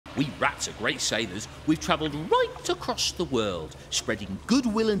We rats are great sailors. We've travelled right across the world, spreading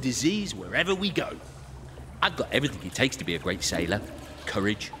goodwill and disease wherever we go. I've got everything it takes to be a great sailor.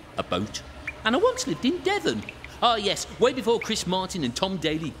 Courage, a boat, and I once lived in Devon. Ah, yes, way before Chris Martin and Tom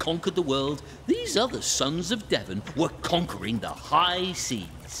Daly conquered the world, these other sons of Devon were conquering the high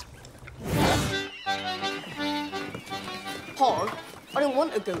seas. Pa, I don't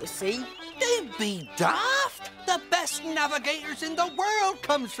want to go to sea. Don't be daft. The best navigators in the world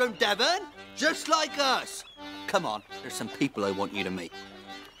comes from Devon, just like us. Come on, there's some people I want you to meet.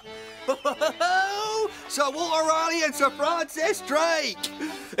 Sir Walter Raleigh and Sir Francis Drake.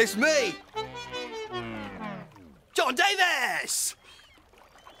 It's me, John Davis.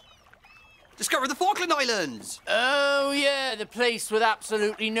 Discovered the Falkland Islands. Oh, yeah, the place with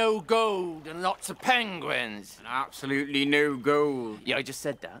absolutely no gold and lots of penguins. And absolutely no gold. Yeah, I just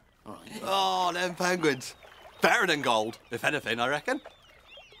said that. All right. Oh, them penguins. Better than gold, if anything, I reckon.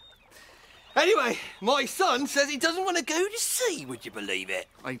 Anyway, my son says he doesn't want to go to sea, would you believe it?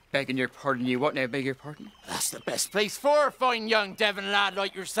 I begging your pardon, you what now, beg your pardon? That's the best place for a fine young Devon lad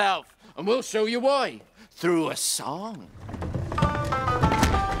like yourself. And we'll show you why. Through a song.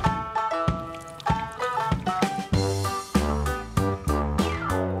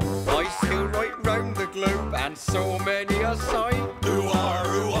 I sailed right round the globe and so many a sight.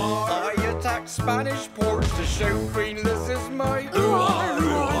 Ooh-ah, ooh-ah. I attacked Spanish ports to show Queen Liz's might. Ooh-ah,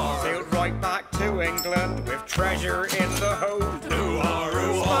 ooh-ah. Sailed right back to England with treasure in the hold. Ooh-ah,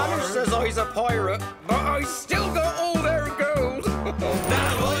 ooh-ah. Spanish says I's a pirate, but I still got all their gold.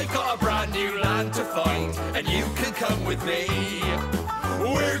 Now I got a brand new land to find, and you can come with me.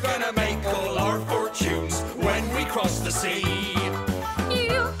 We're gonna make all our fortunes when we cross the sea.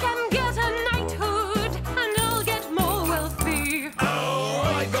 You can get a knighthood, and I'll get more wealthy. Oh,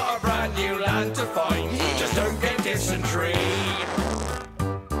 I got a brand new land to find, just don't get dysentery.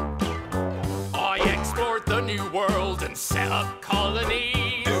 I explored the new world and set up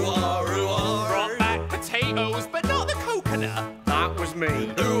colonies. Ooh-ah, ooh-ah. Brought back potatoes, but not the coconut. That was me.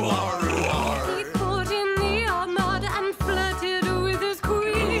 Ooh-ah, ooh-ah. He fought in the Armada and flirted with his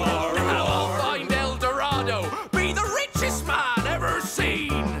queen. Now I'll find El Dorado, be the richest man ever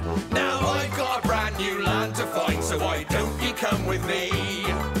seen. Now I've got a brand new land to find, so why don't you come with me?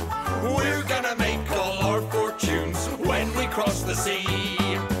 We're gonna make all our fortunes when we cross the sea.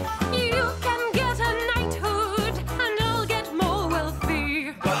 You can get a knighthood, and I'll get more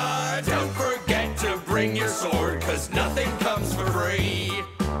wealthy. But don't forget to bring your sword, 'cause nothing comes for free.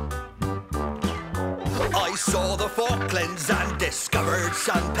 I saw the Falklands and discovered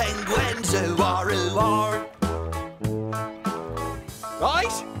some penguins. Ooh-ah, ooh-ah.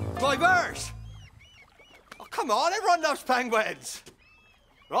 Right? My verse. Oh, come on, everyone loves penguins.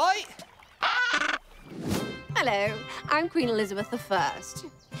 Right? Hello, I'm Queen Elizabeth I.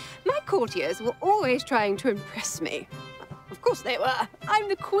 My courtiers were always trying to impress me. Of course they were. I'm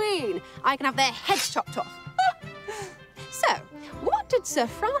the Queen. I can have their heads chopped off. So, what did Sir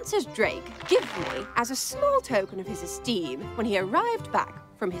Francis Drake give me as a small token of his esteem when he arrived back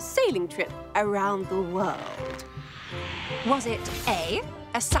from his sailing trip around the world? Was it A,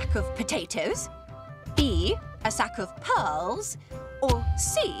 a sack of potatoes, B, a sack of pearls, or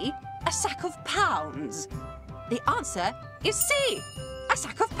C, a sack of pounds? The answer is C, a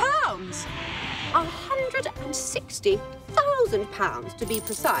sack of pounds. £160,000 to be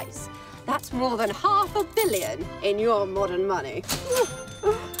precise. That's more than $500 million in your modern money.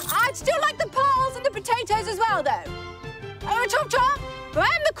 I'd still like the pearls and the potatoes as well, though. Chop chop,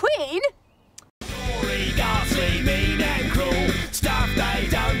 I'm the Queen. Glory, God save me.